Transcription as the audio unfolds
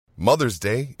Mother's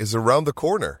Day is around the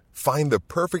corner. Find the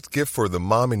perfect gift for the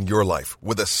mom in your life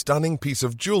with a stunning piece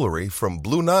of jewelry from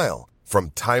Blue Nile.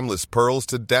 From timeless pearls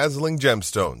to dazzling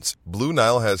gemstones, Blue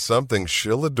Nile has something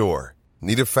she'll adore.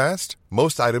 Need it fast?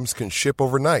 Most items can ship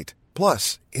overnight.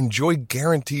 Plus, enjoy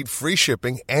guaranteed free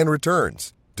shipping and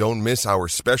returns. Don't miss our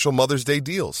special Mother's Day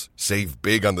deals. Save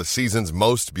big on the season's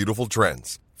most beautiful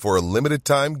trends. For a limited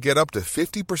time, get up to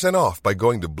 50% off by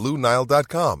going to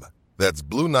BlueNile.com. That's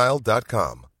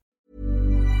BlueNile.com.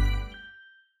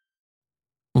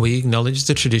 We acknowledge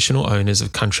the traditional owners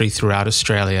of country throughout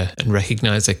Australia and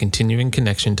recognise their continuing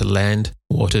connection to land,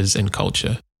 waters and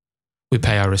culture. We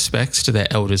pay our respects to their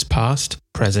elders past,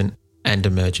 present and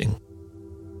emerging.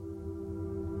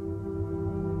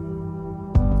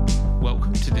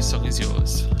 Welcome to This Song Is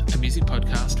Yours, a music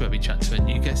podcast where we chat to a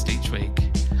new guest each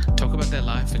week, talk about their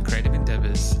life and creative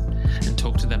endeavours, and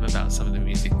talk to them about some of the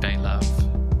music they love.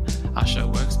 Our show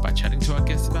works by chatting to our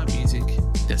guests about music,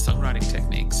 their songwriting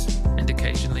techniques, and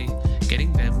occasionally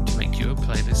getting them to make you a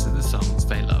playlist of the songs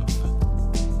they love.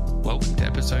 Welcome to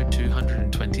episode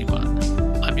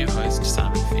 221. I'm your host,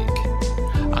 Simon Fink.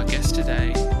 Our guest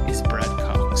today is Brad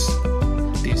Cox.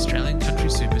 The Australian country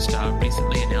superstar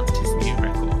recently announced his new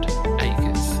record,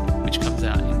 Acres, which comes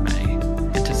out in May,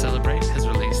 and to celebrate has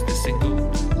released the single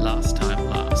Last Time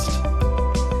Last.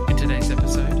 In today's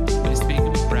episode, we're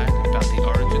speaking with Brad about the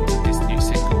origins of this new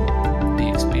single, the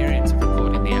experience of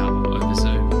recording the album over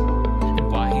Zoom,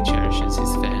 and why he cherishes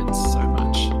his fans so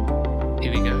much.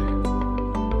 Here we go.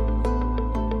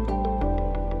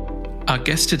 Our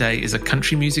guest today is a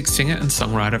country music singer and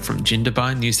songwriter from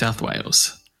Jindabyne, New South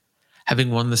Wales.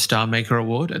 Having won the Star Maker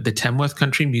Award at the Tamworth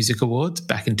Country Music Awards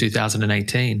back in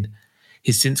 2018,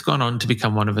 he's since gone on to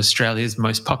become one of Australia's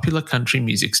most popular country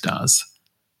music stars.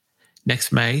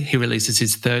 Next May, he releases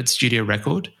his third studio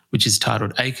record, which is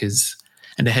titled Acres,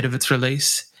 and ahead of its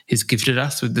release, he's gifted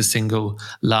us with the single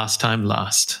Last Time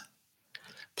Last.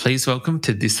 Please welcome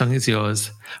to This Song Is Yours,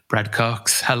 Brad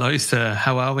Cox. Hello, sir.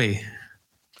 How are we?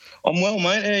 I'm well,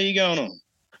 mate. How are you going on?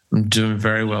 I'm doing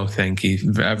very well, thank you.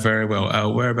 Very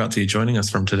well. Whereabouts are you joining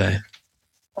us from today?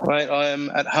 Mate, I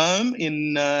am at home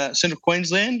in central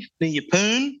Queensland, near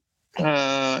Yeppoon,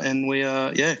 and we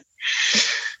are,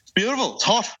 it's beautiful. It's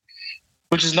hot,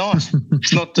 which is nice.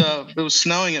 It's not. It was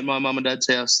snowing at my mum and dad's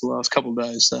house the last couple of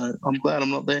days, so I'm glad I'm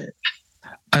not there.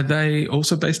 Are they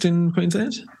also based in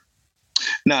Queensland?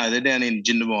 No, they're down in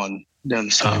Jindabyne, down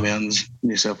the Snowy Mountains,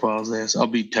 New South Wales there. So I'll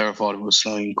be terrified if it was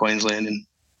snowing in Queensland in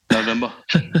November.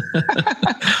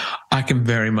 I can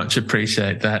very much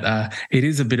appreciate that. It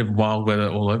is a bit of wild weather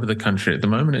all over the country at the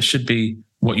moment. It should be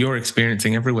what you're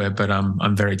experiencing everywhere, but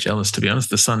I'm very jealous, to be honest.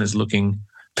 The sun is looking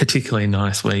particularly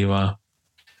nice where you are.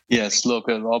 Yes, look,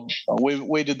 we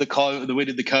did the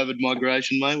COVID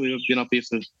migration, mate. We've been up here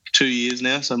for 2 years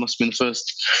now, so it must have been the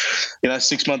first,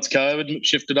 6 months COVID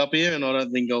shifted up here, and I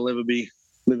don't think I'll ever be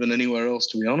living anywhere else,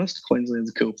 to be honest.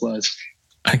 Queensland's a cool place.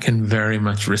 I can very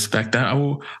much respect that.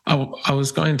 I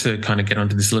was going to kind of get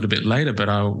onto this a little bit later, but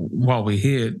while we're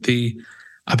here,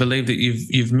 I believe that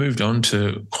you've moved on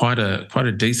to quite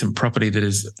a decent property that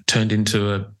has turned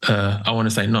into I want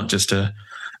to say not just a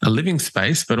living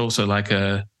space, but also like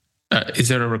is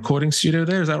there a recording studio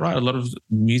there? Is that right? A lot of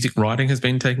music writing has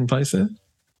been taking place there?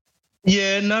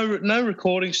 Yeah, no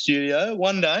recording studio.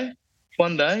 One day,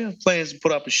 plans to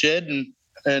put up a shed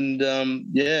and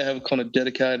have a kind of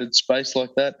dedicated space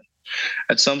like that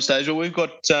at some stage. Well, we've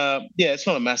got, it's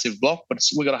not a massive block, but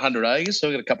we've got 100 acres, so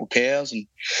we've got a couple of cows, and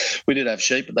we did have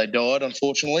sheep, but they died,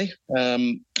 unfortunately,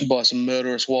 by some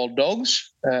murderous wild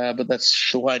dogs, but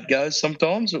that's the way it goes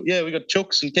sometimes. But, we've got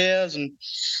chooks and cows, and,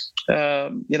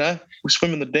 we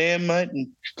swim in the dam, mate, and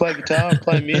play guitar and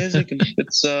play music, and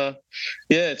it's a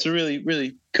really,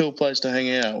 really cool place to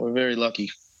hang out. We're very lucky.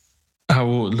 Oh,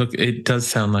 well, look, it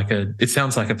sounds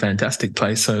like a fantastic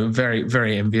place. So very,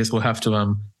 very envious. We'll have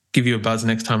to give you a buzz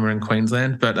next time we're in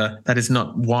Queensland, but that is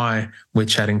not why we're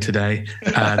chatting today.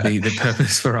 The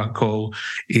purpose for our call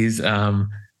is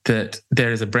that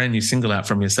there is a brand new single out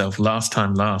from yourself, Last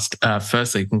Time Last.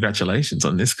 Firstly, congratulations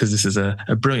on this, because this is a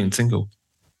brilliant single.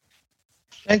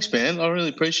 Thanks, man. I really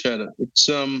appreciate it. It's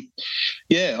I'm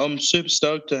super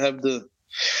stoked to have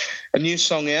a new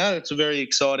song out. It's a very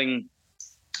exciting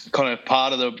kind of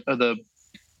part of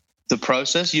the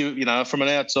process. You know, from an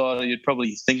outsider, you'd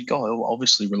probably think,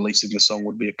 obviously releasing the song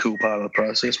would be a cool part of the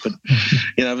process. But,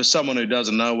 for someone who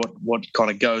doesn't know what kind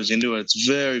of goes into it, it's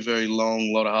very, very long,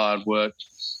 a lot of hard work.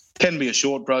 Can be a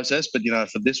short process, but,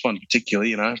 for this one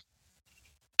particularly, a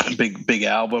big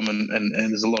album and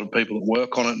there's a lot of people that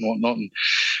work on it and whatnot. And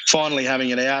finally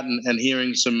having it out and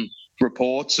hearing some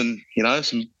reports and,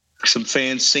 some some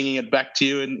fans singing it back to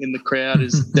you in the crowd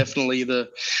is definitely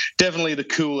the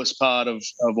coolest part of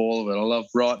all of it. I love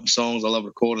writing songs, I love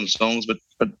recording songs, but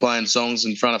playing songs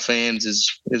in front of fans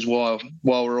is why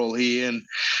we're all here, and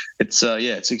it's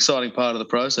it's an exciting part of the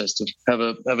process to have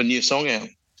a new song out.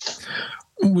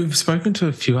 We've spoken to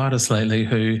a few artists lately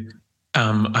who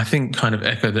I think kind of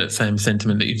echo that same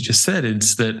sentiment that you've just said.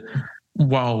 It's that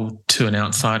while to an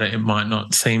outsider it might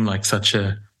not seem like such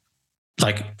a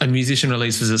musician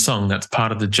releases a song, that's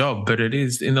part of the job, but it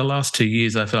is. In the last 2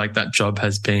 years, I feel like that job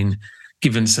has been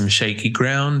given some shaky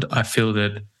ground. I feel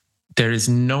that there is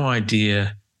no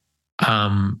idea,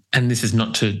 and this is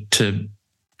not to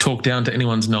talk down to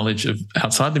anyone's knowledge of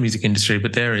outside the music industry,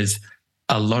 but there is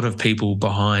a lot of people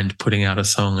behind putting out a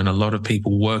song and a lot of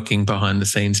people working behind the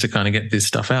scenes to kind of get this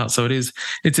stuff out. So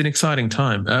it's an exciting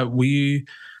time. Were you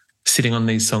sitting on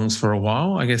these songs for a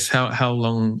while? I guess how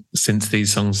long since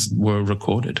these songs were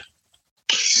recorded?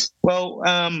 Well,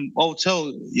 I'll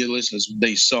tell your listeners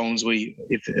these songs.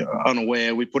 If they're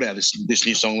unaware, we put out this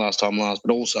new song last, but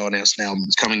also announced an album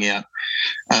that's coming out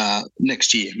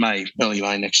next year, early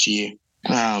May next year.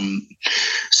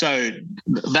 So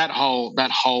that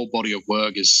whole body of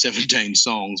work is 17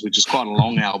 songs, which is quite a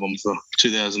long album for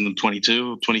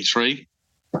 2022 or 23.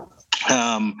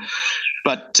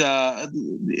 But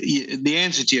the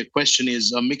answer to your question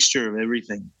is a mixture of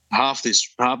everything. Half this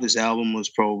album was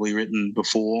probably written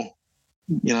before,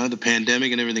 the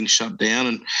pandemic and everything shut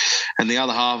down, and the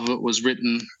other half of it was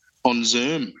written on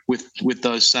Zoom with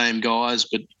those same guys,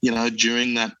 but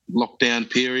during that lockdown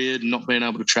period, not being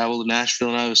able to travel to Nashville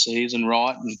and overseas and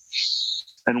write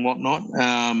and whatnot.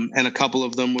 And a couple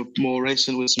of them were more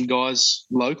recent with some guys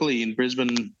locally in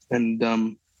Brisbane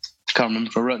and can't remember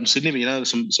if I wrote in Sydney, but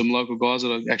some local guys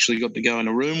that I actually got to go in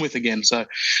a room with again. So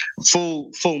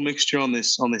full mixture on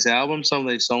this album. Some of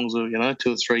these songs are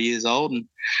 2 or 3 years old,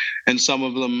 and some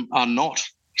of them are not.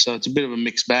 So it's a bit of a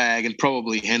mixed bag, and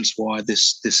probably hence why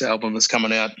this album that's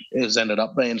coming out has ended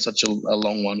up being such a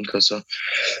long one. Because I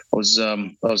was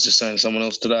just saying to someone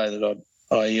else today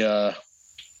that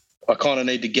I kind of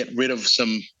need to get rid of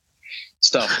some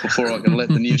stuff before I can let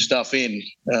the new stuff in.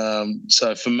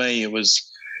 So for me, it was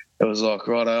like,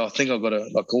 right, I think I've got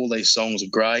to, all these songs are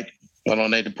great, and I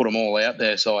need to put them all out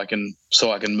there so I can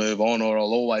move on, or I'll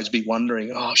always be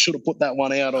wondering, I should have put that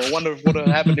one out, or I wonder what would have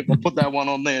happened if I put that one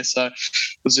on there. So it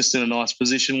was just in a nice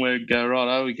position where we go,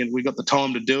 right, we got the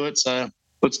time to do it, so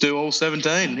let's do all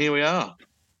 17. Here we are.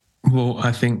 Well,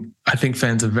 I think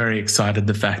fans are very excited.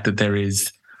 The fact that there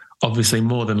is obviously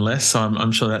more than less, so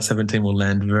I'm sure that 17 will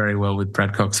land very well with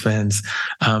Brad Cox fans.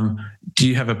 Do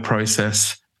you have a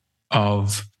process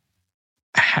of,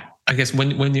 I guess,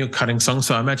 when you're cutting songs,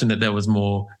 so I imagine that there was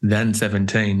more than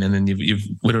 17 and then you've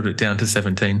whittled it down to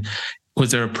 17.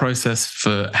 Was there a process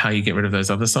for how you get rid of those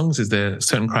other songs? Is there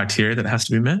certain criteria that has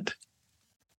to be met?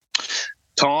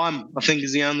 Time, I think,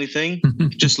 is the only thing.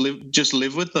 Just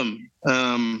live with them.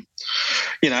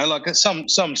 Like some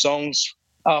songs,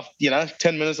 after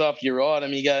 10 minutes after you write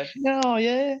them, you go, oh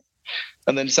yeah.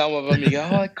 And then some of them you go,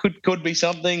 it could be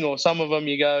something, or some of them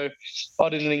you go, I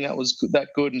didn't think that was that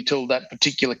good until that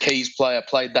particular keys player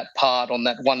played that part on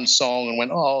that one song and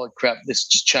went, oh crap, this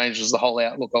just changes the whole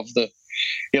outlook of the,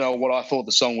 what I thought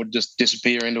the song would just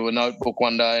disappear into a notebook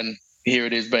one day, and here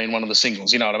it is being one of the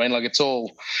singles. You know what I mean? Like it's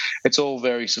all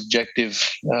very subjective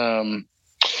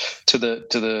to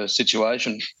the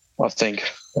situation, I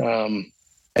think.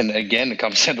 And again, it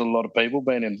comes down to a lot of people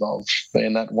being involved,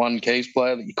 being that one keys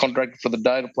player that you contracted for the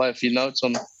day to play a few notes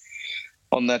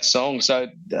on that song. So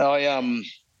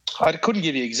I couldn't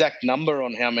give you an exact number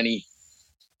on how many,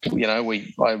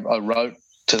 I wrote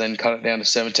to then cut it down to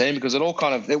 17, because it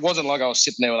wasn't like I was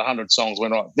sitting there with 100 songs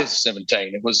when this is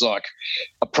 17. It was like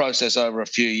a process over a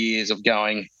few years of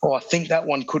going, I think that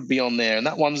one could be on there and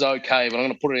that one's okay, but I'm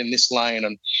going to put it in this lane.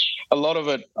 And a lot of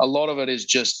it is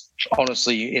just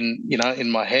honestly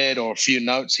in my head, or a few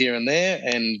notes here and there,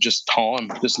 and just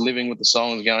time, just living with the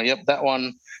songs, going, yep, that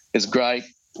one is great.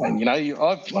 And I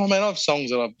have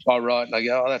songs that I write and I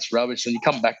go, that's rubbish, and you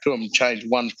come back to them and change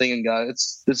one thing and go,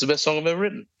 it's the best song I've ever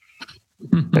written.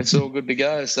 It's all good to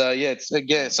go. So yeah, it's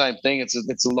again same thing. It's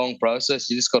a long process.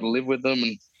 You just got to live with them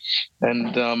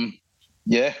and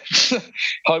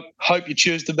hope you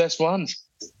choose the best ones.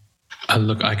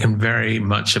 Look, I can very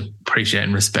much appreciate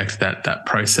and respect that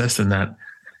process and that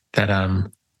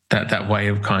way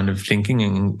of kind of thinking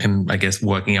and I guess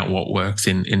working out what works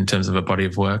in terms of a body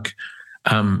of work.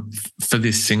 For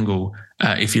this single,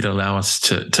 if you'd allow us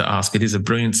to ask, it is a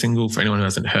brilliant single for anyone who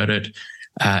hasn't heard it.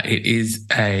 It is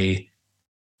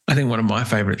I think one of my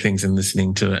favorite things in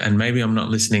listening to it, and maybe I'm not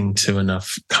listening to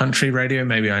enough country radio,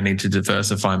 maybe I need to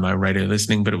diversify my radio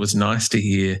listening, but it was nice to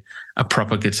hear a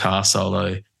proper guitar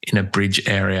solo in a bridge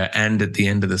area and at the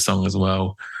end of the song as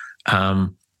well.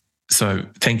 So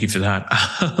thank you for that.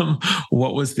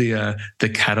 What was the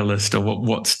catalyst, or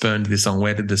what spurned this song?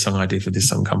 Where did the song idea for this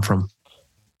song come from?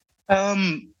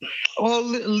 Well,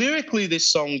 lyrically,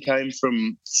 this song came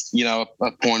from, a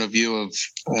point of view of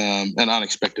an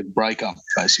unexpected breakup,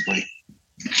 basically.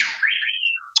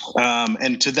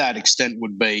 And to that extent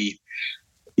would be,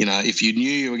 if you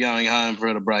knew you were going home for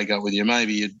a breakup with you,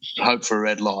 maybe you'd hope for a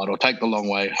red light or take the long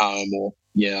way home, or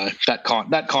that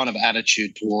kind of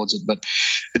attitude towards it. But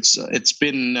it's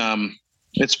been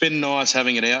nice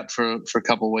having it out for a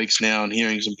couple of weeks now and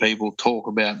hearing some people talk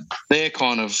about their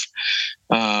kind of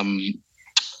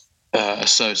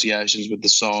associations with the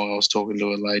song. I was talking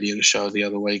to a lady at a show the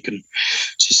other week, and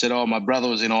she said, "Oh, my brother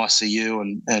was in ICU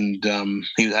and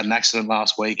he had an accident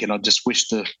last week, and I just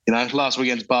wished last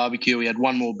weekend's barbecue, we had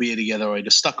one more beer together, or he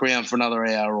just stuck around for another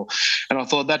hour." And I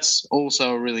thought that's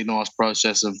also a really nice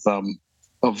process of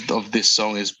this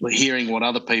song, is hearing what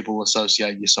other people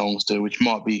associate your songs to, which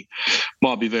might be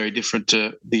very different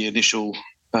to the initial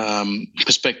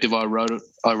perspective I wrote it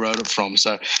from.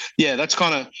 So yeah, that's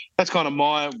kind of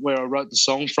where I wrote the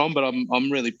song from. But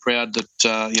I'm really proud that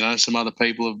some other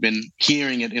people have been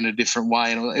hearing it in a different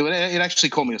way, and it actually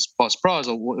caught me by surprise.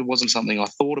 It wasn't something I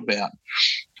thought about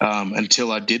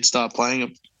until I did start playing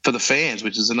it for the fans,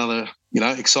 which is another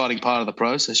exciting part of the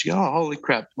process. You go, oh, holy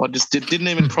crap! I just didn't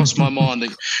even cross my mind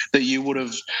that you would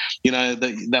have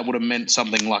that would have meant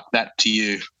something like that to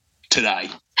you today.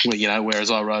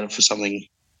 Whereas I wrote it for something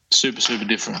super, super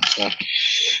different.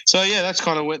 So yeah, that's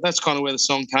kind of where the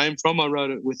song came from. I wrote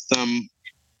it with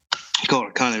God,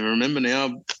 I can't even remember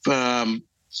now.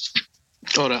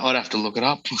 I'd have to look it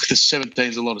up. The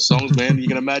 17's a lot of songs, man. You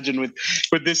can imagine with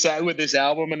this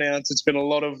album announced, it's been a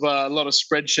lot of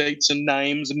spreadsheets and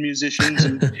names and musicians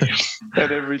and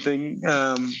everything.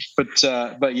 But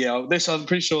yeah, I'm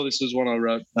pretty sure this was one I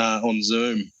wrote on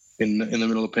Zoom in the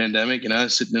middle of the pandemic.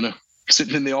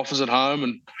 Sitting in the office at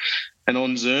home and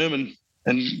on Zoom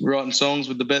and writing songs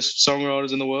with the best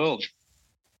songwriters in the world.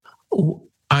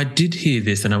 I did hear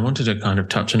this, and I wanted to kind of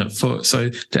touch on it. So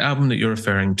the album that you're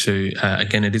referring to,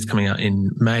 again, it is coming out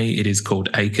in May. It is called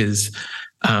Acres.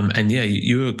 And yeah,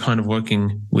 you were kind of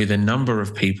working with a number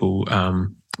of people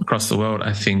across the world.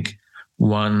 I think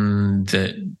one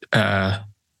that I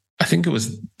think it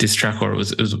was this track, or it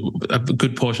was a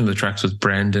good portion of the tracks was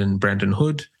Brandon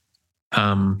Hood.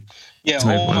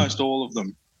 Almost all of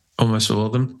them. Almost all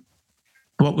of them.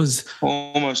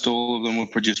 Almost all of them were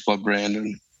produced by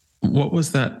Brandon. What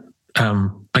was that,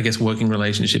 working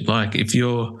relationship like? If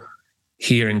you're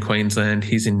here in Queensland,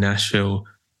 he's in Nashville,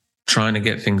 trying to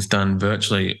get things done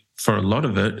virtually for a lot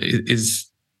of it,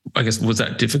 was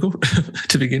that difficult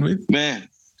to begin with? Man,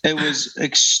 it was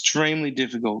extremely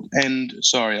difficult. And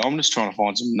sorry, I'm just trying to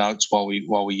find some notes while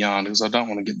we yarn, because I don't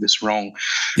want to get this wrong.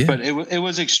 Yeah. But it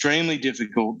was extremely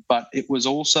difficult, but it was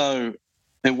also,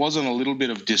 there wasn't a little bit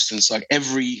of distance. Like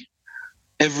every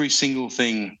single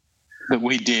thing that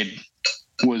we did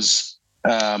was,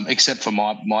 except for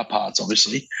my parts,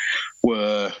 obviously,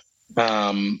 were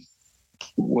by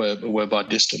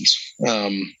distance.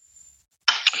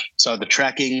 So the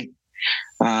tracking,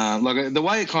 the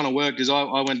way it kind of worked is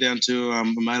I went down to a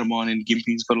mate of mine in Gympie.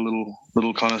 He's got a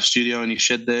little kind of studio in his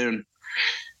shed there, and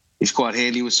he's quite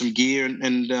handy with some gear,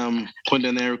 and went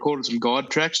down there, recorded some guide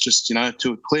tracks, just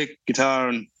to a click, guitar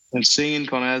and singing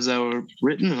kind of as they were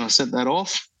written, and I sent that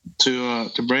off to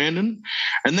Brandon.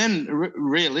 And then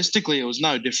realistically, it was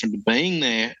no different to being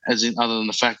there, other than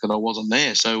the fact that I wasn't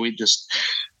there. So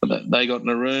they got in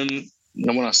a room,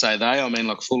 and when I say they, I mean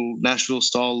like full Nashville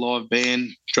style live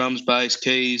band, drums, bass,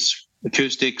 keys,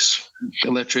 acoustics,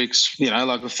 electrics,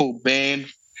 like a full band.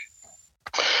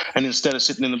 And instead of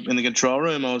sitting in the control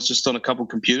room, I was just on a couple of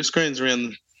computer screens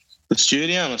around the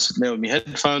studio, and I was sitting there with my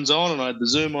headphones on, and I had the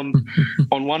Zoom on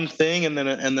one thing, and then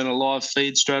a live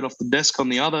feed straight off the desk on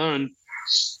the other. And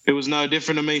it was no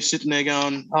different to me sitting there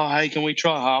going, "Oh, hey, can we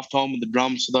try halftime with the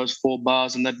drums for those 4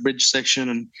 bars and that bridge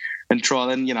section, and try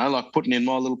then, like putting in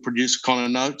my little producer kind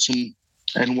of notes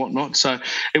and whatnot." So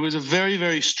it was a very,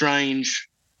 very strange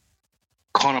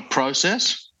kind of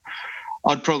process.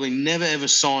 I'd probably never ever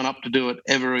sign up to do it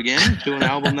ever again, do an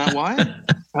album that way.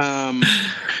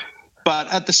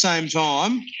 But at the same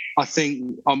time, I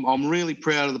think I'm really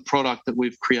proud of the product that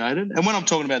we've created. And when I'm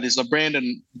talking about this, like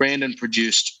Brandon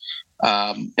produced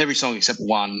every song except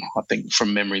one, I think,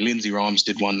 from memory. Lindsay Rhymes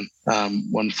did one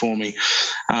for me.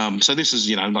 So this is,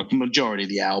 like the majority of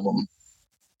the album.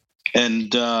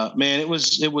 And man, it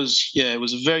was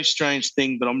a very strange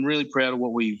thing, but I'm really proud of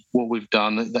what we've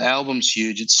done. The album's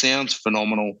huge. It sounds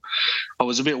phenomenal. I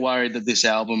was a bit worried that this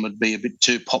album would be a bit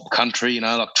too pop country,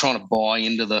 like trying to buy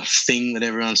into the thing that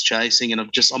everyone's chasing. And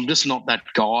I'm just not that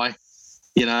guy,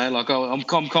 Like I'm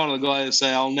kind of the guy that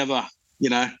say I'll never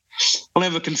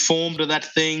conform to that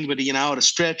thing, but at a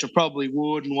stretch I probably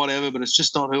would and whatever, but it's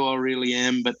just not who I really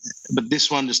am. But this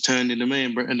one just turned into me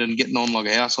and Brendan getting on like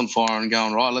a house on fire and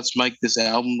going, right, let's make this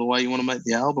album the way you want to make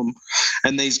the album.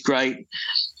 And these great,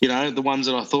 the ones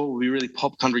that I thought would be really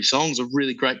pop country songs are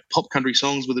really great pop country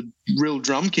songs with a real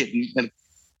drum kit and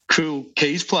cool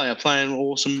keys player playing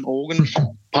awesome organ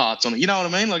parts on it. You know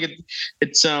what I mean? Like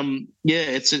it's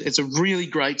a really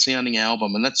great sounding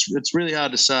album, and it's really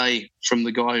hard to say from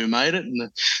the guy who made it and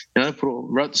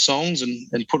wrote the songs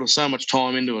and put so much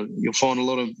time into it. You'll find a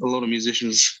lot of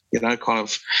musicians, kind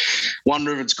of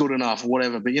wonder if it's good enough or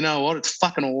whatever. But you know what? It's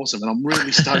fucking awesome, and I'm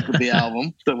really stoked with the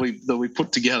album that we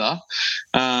put together.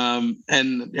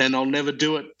 And I'll never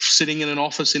do it sitting in an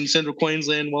office in Central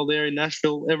Queensland while they're in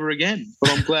Nashville ever again. But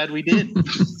I'm glad we did.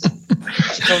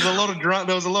 There was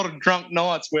a lot of drunk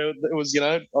nights where it was,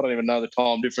 I don't even know the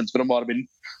time difference, but it might have been,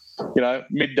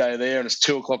 midday there and it's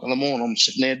 2:00 in the morning. I'm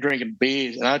sitting there drinking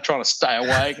beers, trying to stay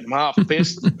awake. I'm half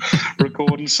pissed,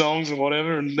 recording songs and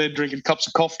whatever, and they're drinking cups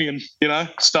of coffee and,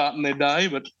 starting their day.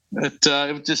 But it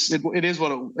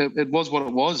was what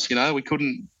it was. We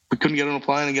couldn't get on a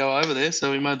plane and go over there,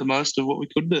 so we made the most of what we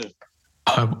could do.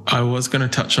 I was going to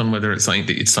touch on whether it's something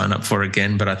that you'd sign up for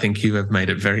again, but I think you have made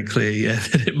it very clear,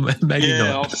 that it maybe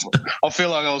not. I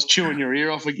feel like I was chewing your ear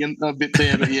off again a bit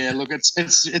there, but yeah, look,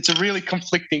 it's a really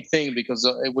conflicting thing because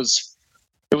it was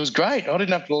great. I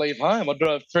didn't have to leave home. I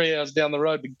drove 3 hours down the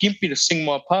road to Gympie to sing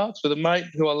my parts with a mate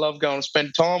who I love going to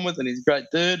spend time with, and he's a great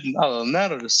dude. And other than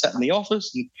that, I just sat in the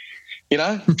office and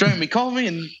drank me coffee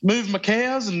and moved my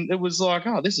cows, and it was like,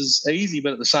 oh, this is easy,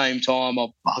 but at the same time, I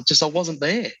wasn't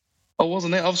there. I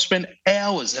wasn't there. I've spent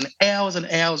hours and hours and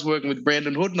hours working with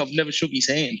Brandon Hood, and I've never shook his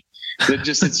hand.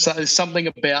 It's something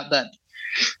about that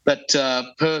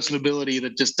personability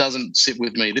that just doesn't sit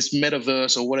with me. This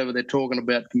metaverse or whatever they're talking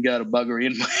about can go to buggery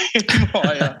in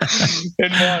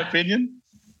my opinion.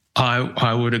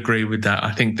 I would agree with that.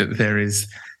 I think that there is,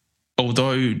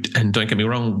 although, and don't get me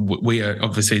wrong, we are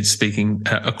obviously speaking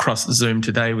across Zoom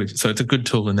today, so it's a good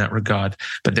tool in that regard,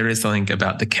 but there is something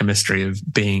about the chemistry of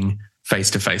being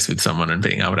face-to-face with someone and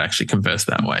being able to actually converse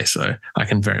that way. So I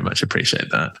can very much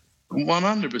appreciate that.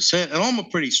 100%. And I'm a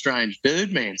pretty strange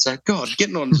dude, man. So, God,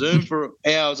 getting on Zoom for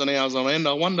hours and hours on end,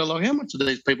 I wonder, like, how much are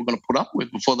these people going to put up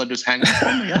with before they just hang up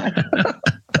on me?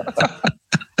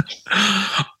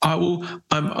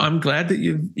 I'm glad that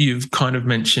you've kind of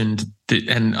mentioned that,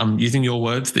 and I'm using your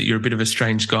words, that you're a bit of a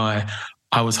strange guy.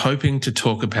 I was hoping to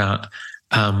talk about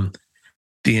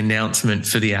the announcement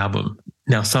for the album.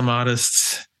 Now, some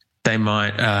artists, they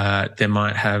might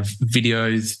have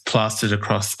videos plastered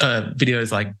across,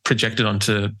 videos like projected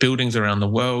onto buildings around the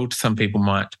world. Some people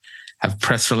might have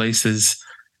press releases.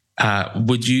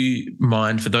 Would you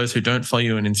mind, for those who don't follow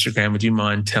you on Instagram, would you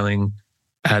mind telling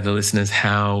the listeners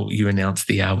how you announced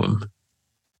the album?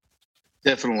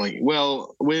 Definitely.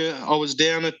 Well, I was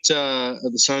down at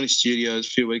the Sony Studios a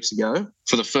few weeks ago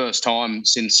for the first time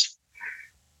since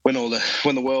when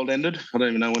the world ended. I don't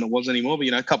even know when it was anymore, but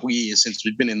a couple of years since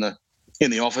we'd been in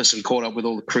the office and caught up with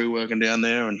all the crew working down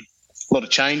there, and a lot of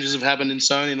changes have happened in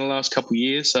Sony in the last couple of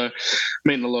years. So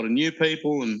meeting a lot of new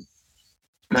people and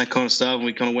that kind of stuff. And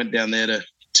we kind of went down there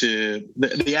to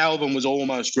the album was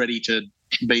almost ready to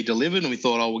be delivered, and we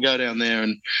thought, we'll go down there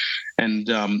and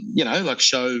like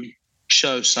show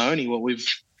Sony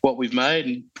what we've made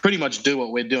and pretty much do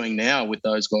what we're doing now with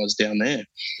those guys down there.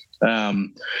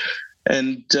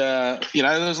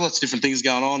 There's lots of different things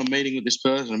going on, a meeting with this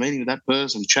person, a meeting with that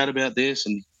person, chat about this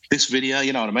and this video,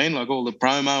 you know what I mean? Like all the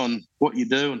promo and what you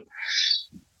do. And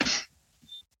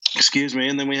excuse me.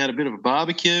 And then we had a bit of a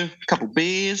barbecue, a couple of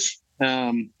beers,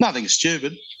 nothing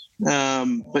stupid.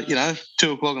 But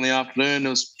 2:00 in the afternoon,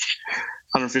 there was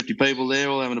 150 people there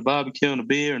all having a barbecue and a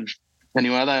beer. And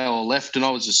anyway, they all left, and I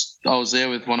was there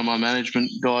with one of my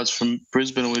management guys from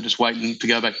Brisbane, and we were just waiting to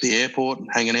go back to the airport and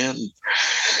hanging out. And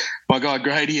my guy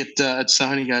Grady at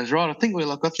Sony goes, right, I think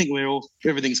we're all,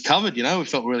 everything's covered. We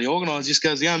felt really organised. Just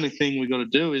goes, the only thing we got to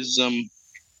do is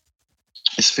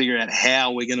figure out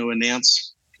how we're going to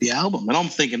announce the album. And I'm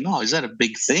thinking, is that a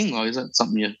big thing? Like, is that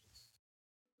something you?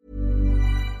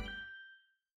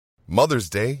 Mother's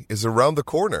Day is around the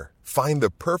corner. Find the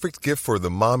perfect gift for the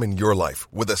mom in your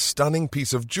life with a stunning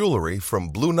piece of jewelry from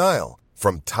Blue Nile.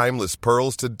 From timeless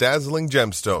pearls to dazzling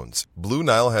gemstones, Blue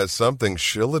Nile has something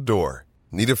she'll adore.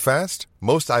 Need it fast?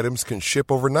 Most items can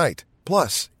ship overnight.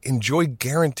 Plus, enjoy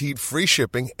guaranteed free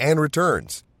shipping and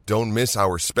returns. Don't miss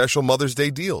our special Mother's Day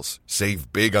deals.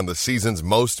 Save big on the season's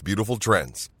most beautiful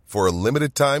trends. For a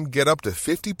limited time, get up to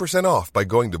 50% off by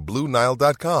going to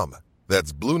BlueNile.com.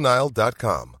 That's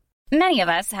BlueNile.com. Many of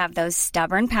us have those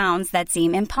stubborn pounds that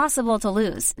seem impossible to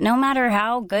lose, no matter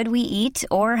how good we eat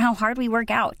or how hard we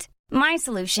work out. My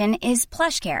solution is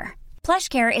PlushCare.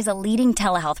 PlushCare is a leading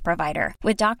telehealth provider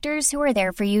with doctors who are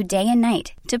there for you day and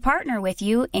night to partner with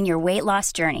you in your weight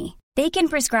loss journey. They can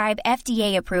prescribe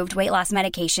FDA-approved weight loss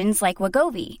medications like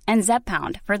Wegovy and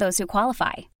Zepbound for those who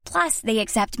qualify. Plus, they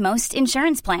accept most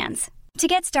insurance plans. To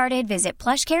get started, visit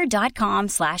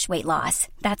plushcare.com/weightloss.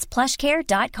 That's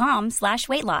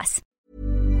plushcare.com/weightloss.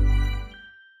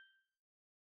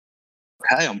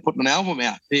 Hey, I'm putting an album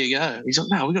out. There you go. He's like,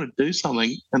 no, we got to do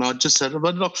something. And I just said, I've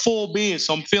had like 4 beers,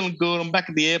 so I'm feeling good. I'm back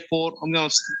at the airport. I'm going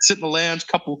to sit in the lounge,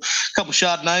 couple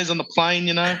Chardonnays on the plane,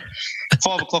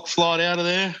 5 o'clock flight out of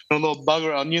there. And a little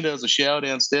bugger. I knew there was a shower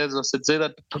downstairs. I said, see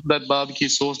that barbecue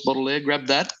sauce bottle there? Grab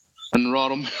that and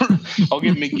write on. I'll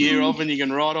get my gear off, and you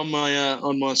can write on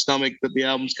my stomach that the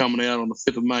album's coming out on the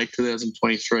 5th of May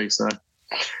 2023. So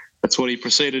that's what he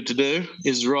proceeded to do,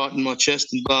 is write in my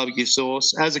chest in barbecue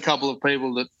sauce. As a couple of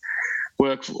people that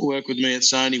work with me at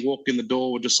Sony walked in the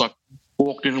door, were just like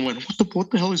walked in and went, what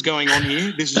the hell is going on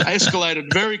here? This has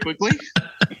escalated very quickly.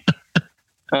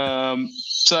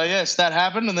 So yes, that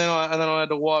happened, and then I had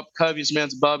to wipe copious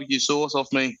amounts of barbecue sauce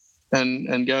off me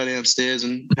and go downstairs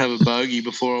and have a bogey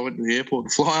before I went to the airport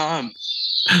to fly home.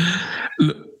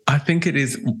 Look, I think it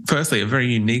is, firstly, a very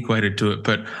unique way to do it,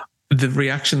 but the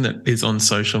reaction that is on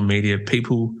social media,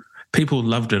 people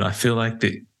loved it. I feel like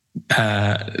the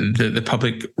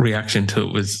public reaction to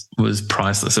it was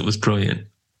priceless. It was brilliant.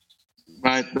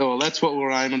 Right. Well, that's what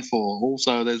we're aiming for.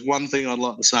 Also, there's one thing I'd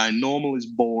like to say: normal is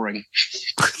boring.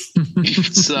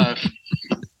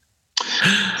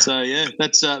 So yeah,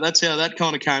 that's how that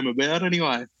kind of came about.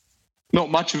 Anyway, not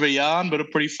much of a yarn, but a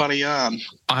pretty funny yarn.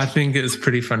 I think it's a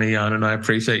pretty funny yarn, and I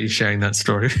appreciate you sharing that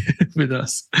story with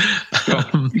us.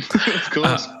 Of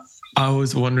course. I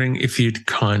was wondering if you'd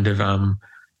kind of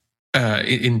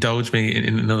indulge me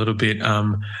in a little bit.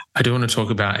 I do want to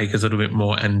talk about Acres a little bit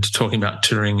more and talking about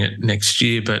touring it next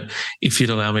year, but if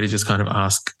you'd allow me to just kind of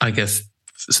ask, I guess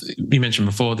you mentioned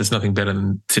before there's nothing better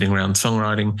than sitting around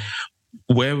songwriting.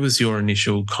 Where was your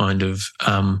initial kind of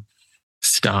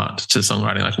start to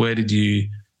songwriting? Like, where did you,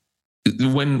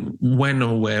 when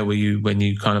or where were you when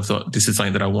you kind of thought, this is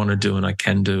something that I want to do and I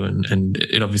can do, and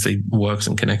it obviously works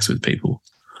and connects with people?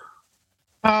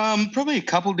 Probably a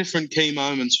couple different key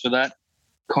moments for that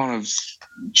kind of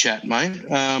chat, mate.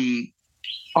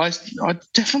 I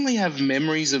definitely have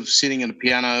memories of sitting at a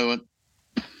piano at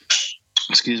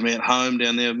home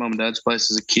down there at Mum and Dad's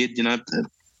place as a kid,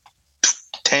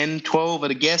 10, 12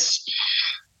 at a guess,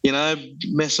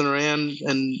 messing around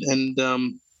and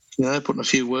putting a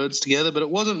few words together. But it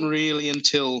wasn't really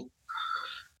until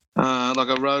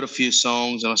I wrote a few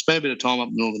songs, and I spent a bit of time up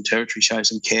in the Northern Territory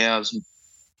chasing cows, and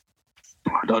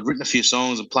I'd written a few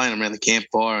songs and playing them around the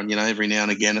campfire, and every now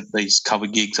and again at these cover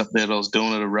gigs up there that I was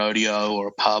doing at a rodeo or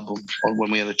a pub, or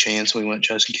when we had a chance we weren't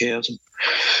chasing cows. And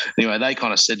anyway, they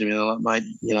kind of said to me, they're like, mate,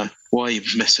 why are you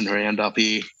messing around up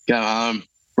here? Go home,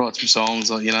 write some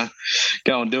songs,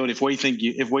 go and do it. If we think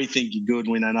you're good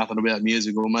and we know nothing about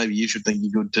music, well, maybe you should think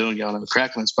you're good too and go and have a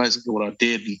crack. And that's basically what I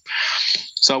did. And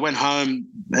so I went home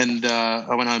and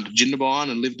I went home to Jindabyne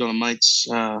and lived on a mate's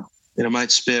in a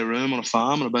mate's spare room on a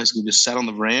farm, and I basically just sat on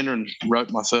the veranda and wrote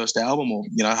my first album, or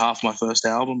half my first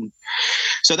album.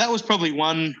 So that was probably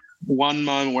one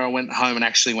moment where I went home and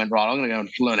actually went, right, I'm going to go and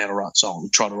learn how to write songs,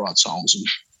 try to write songs.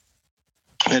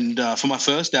 And for my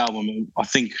first album, I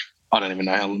think, I don't even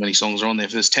know how many songs are on there.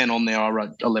 If there's 10 on there, I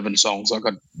wrote 11 songs. I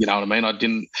got, you know what I mean? I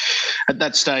didn't, at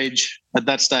that stage, I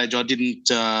didn't,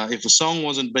 if a song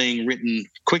wasn't being written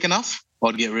quick enough,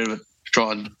 I'd get rid of it,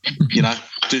 try and,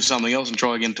 do something else and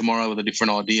try again tomorrow with a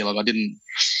different idea. Like, I didn't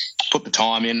put the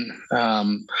time in.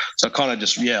 So I kind of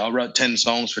just, I wrote 10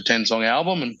 songs for a 10-song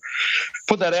album and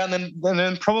put that out. And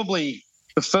then probably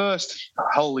the first,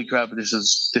 holy crap,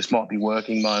 this might be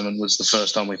working moment was the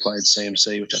first time we played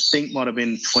CMC, which I think might have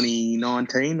been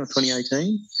 2019 or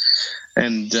 2018.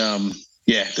 And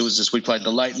there was we played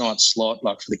the late night slot,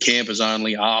 like for the campers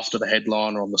only, after the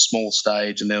headliner on the small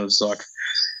stage, and there was like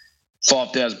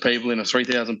 5,000 people in a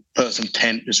 3,000 person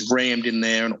tent just rammed in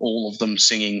there, and all of them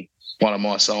singing one of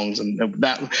my songs. And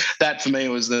that for me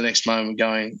was the next moment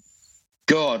going,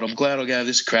 God, I'm glad I gave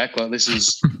this a crack. Like, this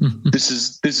is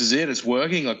it. It's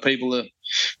working. Like, people are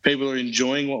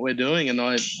enjoying what we're doing. And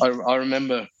I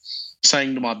remember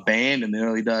saying to my band in the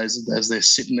early days as they're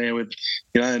sitting there with,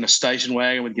 in a station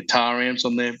wagon with guitar amps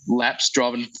on their laps,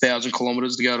 driving 1,000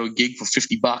 kilometres to go to a gig for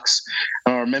 $50.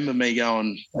 And I remember me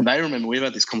going, and they remember, we've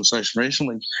had this conversation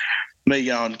recently, me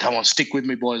going, come on, stick with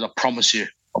me, boys. I promise you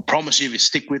if you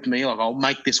stick with me, like, I'll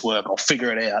make this work. I'll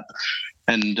figure it out.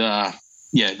 And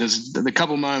there's a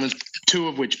couple of moments, two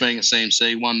of which being at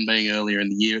CMC, one being earlier in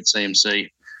the year at CMC,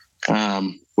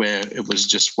 where it was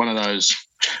just one of those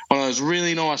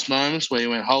really nice moments where you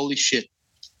went, holy shit,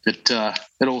 it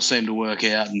all seemed to work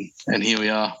out, and here we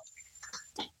are.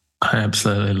 I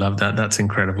absolutely love that. That's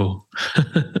incredible.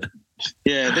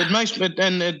 Yeah, that makes it,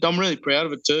 and I'm really proud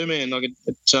of it too, man. Like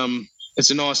it's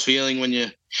a nice feeling when you,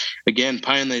 again,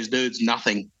 paying these dudes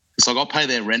nothing. It's like, I'll pay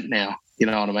their rent now. You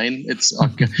know what I mean? It's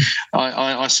like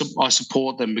I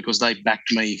support them because they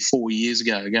backed me 4 years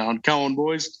ago, going, come on,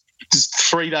 boys, just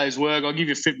 3 days work. I'll give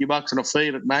you $50 and a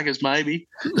feed at Macca's maybe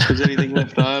if there's anything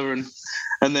left over.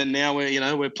 And then now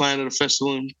we're playing at a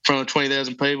festival in front of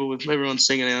 20,000 people with everyone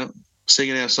singing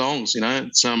our songs.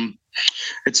 It's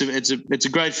a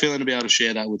great feeling to be able to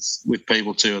share that with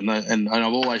people too. And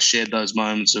I've always shared those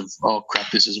moments of, oh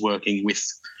crap, this is working with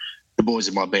the boys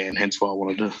in my band. Hence why I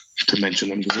wanted to mention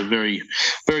them, because they're very,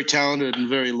 very talented and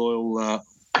very loyal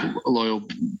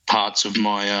parts of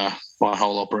my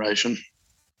whole operation.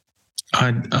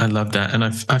 I love that, and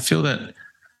I feel that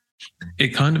it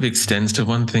kind of extends to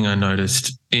one thing I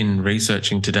noticed in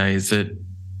researching today is that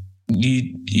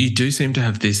you do seem to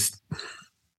have this,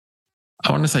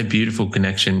 I want to say, beautiful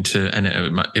connection to, and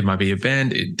it might be your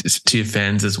band, to your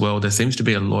fans as well. There seems to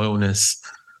be a loyalness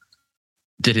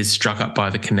that is struck up by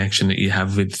the connection that you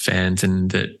have with fans, and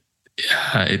that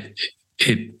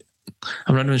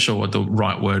I'm not even sure what the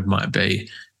right word might be,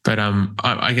 but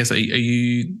I guess, are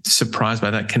you surprised by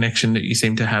that connection that you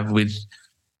seem to have with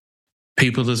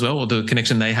people as well, or the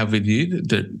connection they have with you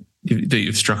that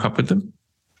you've struck up with them?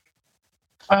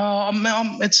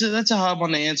 That's a hard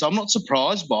one to answer. I'm not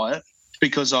surprised by it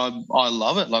because I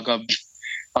love it. Like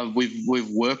we've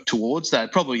worked towards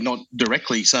that. Probably not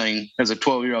directly saying as a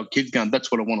 12-year-old kid going,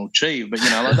 that's what I want to achieve. But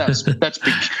like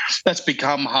that's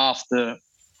become half the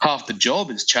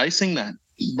job, is chasing that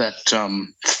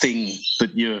thing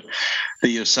that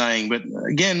you're saying. But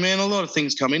again, man, a lot of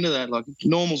things come into that. Like,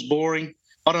 normal's boring.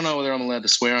 I don't know whether I'm allowed to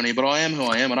swear on here, but I am who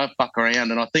I am, and I fuck around.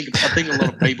 And I think a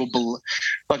lot of people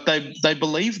they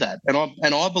believe that, and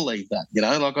I believe that.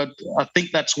 Like I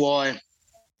think that's why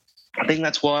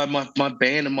my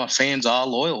band and my fans are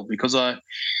loyal, because I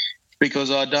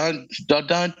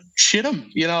don't shit them.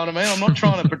 You know what I mean? I'm not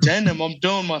trying to pretend them. I'm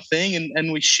doing my thing,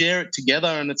 and we share it together,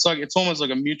 and it's almost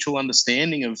like a mutual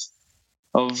understanding of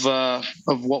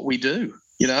what we do.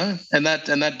 And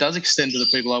that does extend to the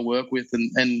people I work with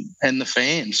and the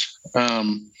fans.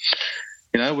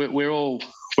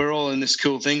 We're all in this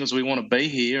cool thing because we want to be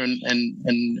here,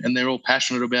 and they're all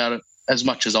passionate about it as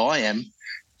much as I am.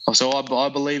 So I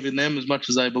believe in them as much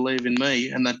as they believe in me,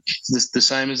 and that's the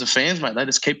same as the fans, mate. They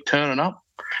just keep turning up.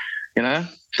 They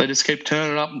just keep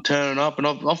turning up and turning up, and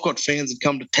I've got fans that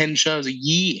come to 10 shows a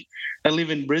year. They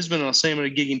live in Brisbane, and I see them at a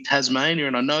gig in Tasmania,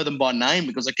 and I know them by name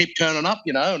because they keep turning up,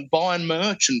 and buying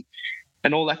merch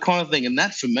and all that kind of thing. And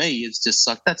that, for me, is just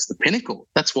like, that's the pinnacle.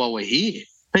 That's why we're here.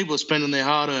 People are spending their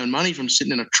hard-earned money from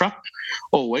sitting in a truck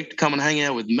all week to come and hang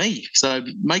out with me. So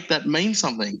make that mean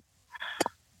something.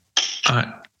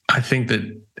 I think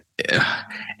that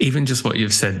even just what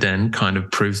you've said then kind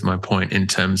of proves my point in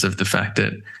terms of the fact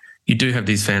that you do have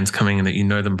these fans coming in that you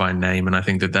know them by name, and I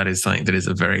think that is something that is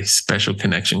a very special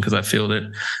connection, because I feel that,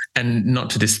 and not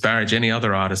to disparage any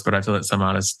other artist, but I feel that some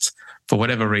artists, for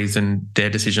whatever reason, their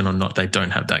decision or not, they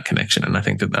don't have that connection, and I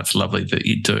think that that's lovely that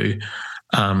you do.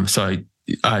 So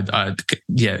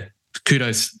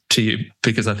kudos to you,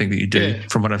 because I think that you do,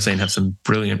 from what I've seen, have some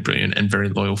brilliant and very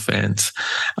loyal fans.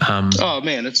 Oh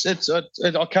man,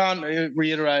 I can't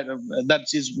reiterate. That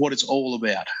is what it's all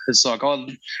about. It's like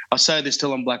I say this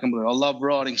till I'm black and blue. I love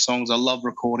writing songs. I love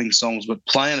recording songs, but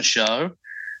playing a show,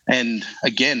 and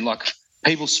again, like,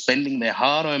 people spending their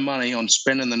hard-earned money on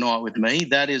spending the night with me,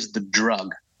 that is the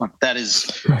drug. Like, that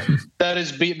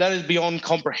is beyond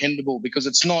comprehensible, because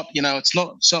it's not,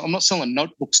 so I'm not selling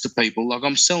notebooks to people. Like,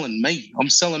 I'm selling me. I'm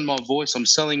selling my voice. I'm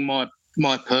selling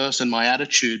my person, my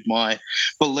attitude, my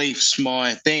beliefs,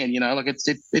 my thing. Like,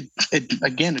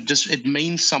 it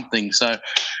means something. So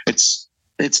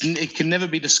it can never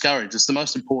be discouraged. It's the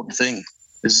most important thing.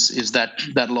 Is that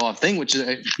live thing, which is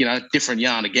a different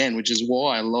yarn again, which is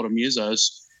why a lot of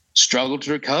musos struggled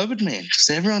through COVID, man. Because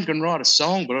everyone can write a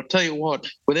song, but I'll tell you what,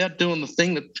 without doing the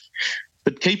thing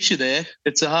that keeps you there,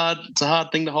 it's a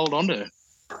hard thing to hold on to.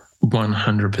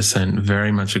 100%,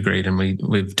 very much agreed, and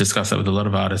we've discussed that with a lot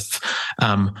of artists.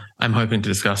 I'm hoping to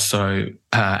discuss, so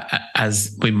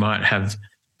as we might have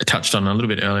touched on a little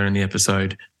bit earlier in the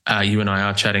episode, you and I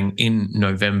are chatting in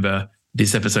November.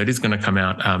 This episode is going to come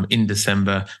out in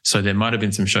December, so there might have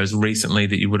been some shows recently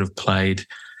that you would have played,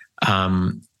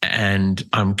 and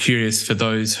I'm curious for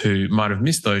those who might have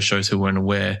missed those shows who weren't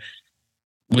aware,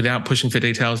 without pushing for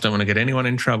details, don't want to get anyone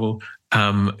in trouble,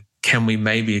 can we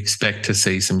maybe expect to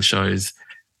see some shows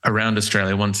around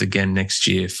Australia once again next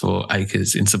year for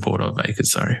Acres, in support of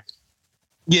Acres, sorry?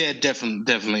 Yeah,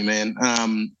 definitely, man.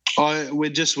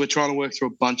 We're trying to work through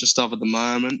a bunch of stuff at the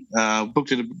moment.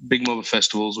 Booked at a big mob of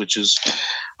festivals, which is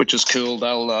cool.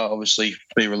 They'll obviously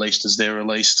be released as they're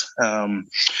released.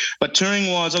 But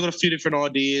touring wise, I've got a few different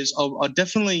ideas. I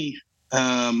definitely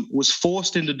was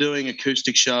forced into doing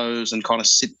acoustic shows and kind of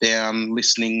sit down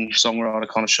listening songwriter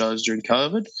kind of shows during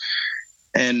COVID.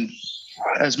 And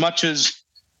as much as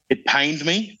it pained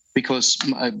me, because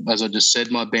as I just said,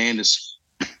 my band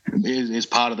is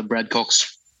part of the Brad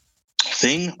Cox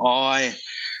thing, I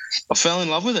fell in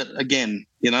love with it again.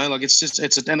 Like it's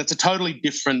a totally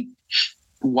different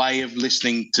way of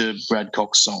listening to Brad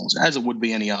Cox songs, as it would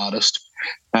be any artist.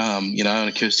 An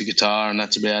acoustic guitar, and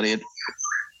that's about it.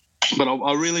 But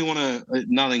I really want to,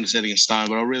 nothing's setting in stone,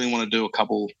 but I really want to do a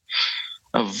couple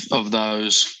of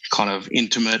those kind of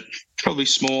intimate, probably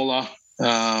smaller,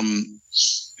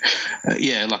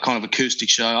 like kind of acoustic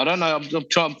show. I don't know.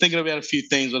 I'm thinking about a few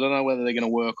things. I don't know whether they're going to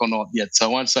work or not yet, so I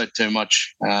won't say too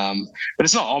much. But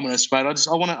it's not ominous, mate.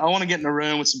 I want to get in a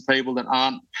room with some people that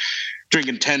aren't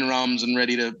drinking 10 rums and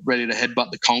ready to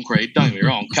headbutt the concrete. Don't get me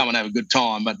wrong, come and have a good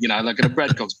time. But like at a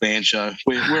Brad Cox band show,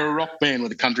 we're a rock band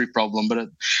with a country problem. But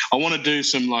I want to do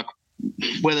some like,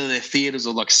 whether they're theatres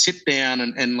or like sit down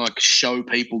and like show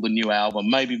people the new album,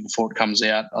 maybe before it comes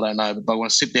out. I don't know, but I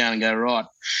want to sit down and go, right,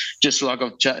 just like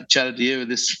I've chatted to you,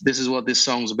 this is what this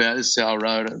song's about. This is how I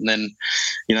wrote it, and then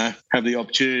have the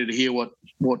opportunity to hear what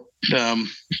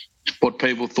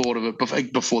people thought of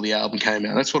it before the album came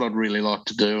out. That's what I'd really like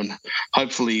to do, and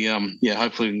hopefully we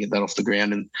can get that off the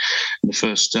ground in the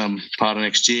first part of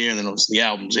next year. And then obviously the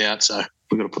album's out, so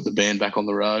we've got to put the band back on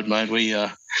the road, mate.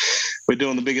 We're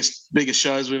doing the biggest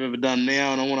shows we've ever done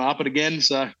now, and I want to up it again.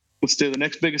 So let's do the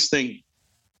next biggest thing.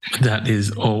 That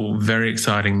is all very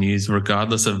exciting news.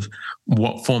 Regardless of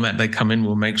what format they come in,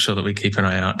 we'll make sure that we keep an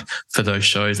eye out for those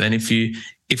shows. And if you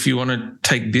want to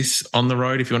take this on the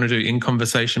road, if you want to do In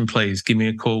Conversation, please give me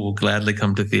a call. We'll gladly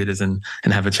come to theatres and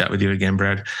have a chat with you again,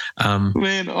 Brad.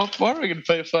 Man, I reckon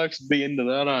folks would be into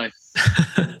that, eh?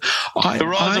 The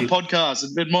rise of podcasts,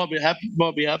 it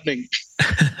might be happening.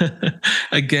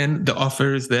 Again, the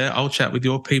offer is there. I'll chat with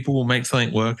your people. We'll make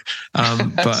something work.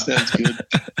 But sounds good.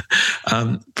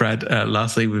 Brad,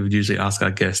 lastly, we would usually ask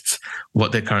our guests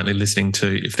what they're currently listening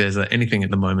to, if there's anything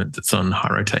at the moment that's on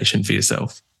high rotation for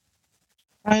yourself.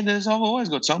 Hey, I've always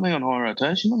got something on high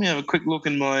rotation. Let me have a quick look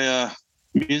in my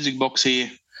music box here.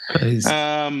 Please.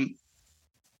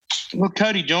 Well,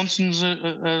 Cody Johnson's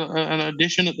an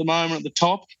addition at the moment at the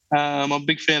top. I'm a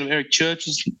big fan of Eric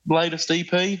Church's latest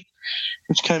EP,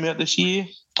 which came out this year.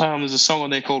 There's a song on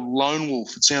there called Lone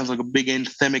Wolf. It sounds like a big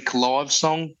anthemic live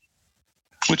song,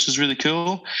 which is really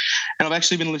cool. And I've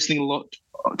actually been listening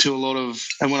to a lot of,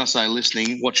 and when I say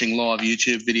listening, watching live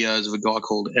YouTube videos of a guy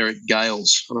called Eric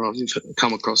Gales. I don't know if you've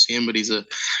come across him, but he's a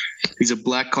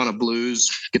black kind of blues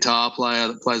guitar player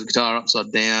that plays the guitar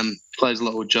upside down, plays a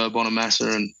lot with Joe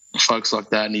Bonamassa and folks like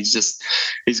that, and he's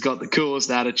got the coolest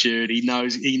attitude. He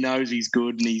knows he's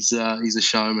good, and he's a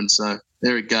showman. So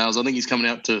Eric Gales, I think he's coming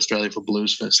out to Australia for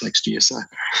Blues Fest next year. So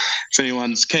if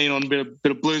anyone's keen on a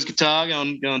bit of blues guitar, go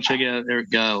and check out Eric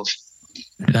Gales.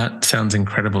 That sounds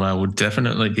incredible. I would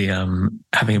definitely be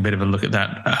having a bit of a look at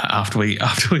that after we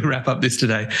wrap up this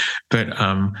today. But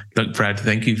look, Brad,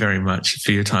 thank you very much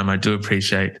for your time. I do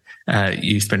appreciate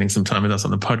you spending some time with us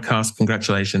on the podcast.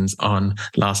 Congratulations on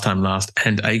Last Time Last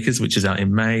and Acres, which is out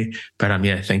in May. But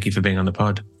thank you for being on the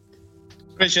pod.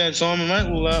 Appreciate it, Simon, mate.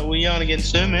 We'll yarn again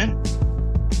soon, man.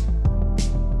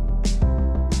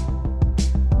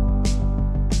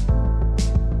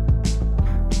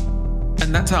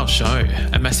 And that's our show.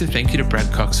 A massive thank you to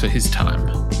Brad Cox for his time.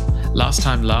 Last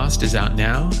Time Last is out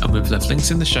now, and we've left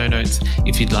links in the show notes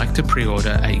if you'd like to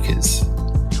pre-order Acres.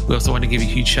 We also want to give a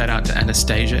huge shout out to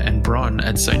Anastasia and Bron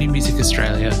at Sony Music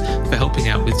Australia for helping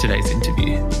out with today's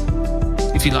interview.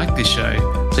 If you like this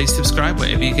show, please subscribe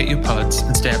wherever you get your pods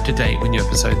and stay up to date when new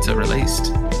episodes are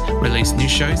released. We release new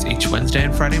shows each Wednesday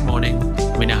and Friday morning.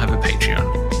 We now have a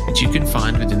Patreon, which you can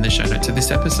find within the show notes of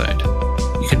this episode.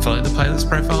 You can follow the playlist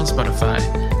profile on Spotify,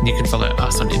 and you can follow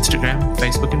us on Instagram,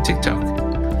 Facebook, and TikTok.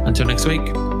 Until next week,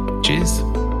 Cheers.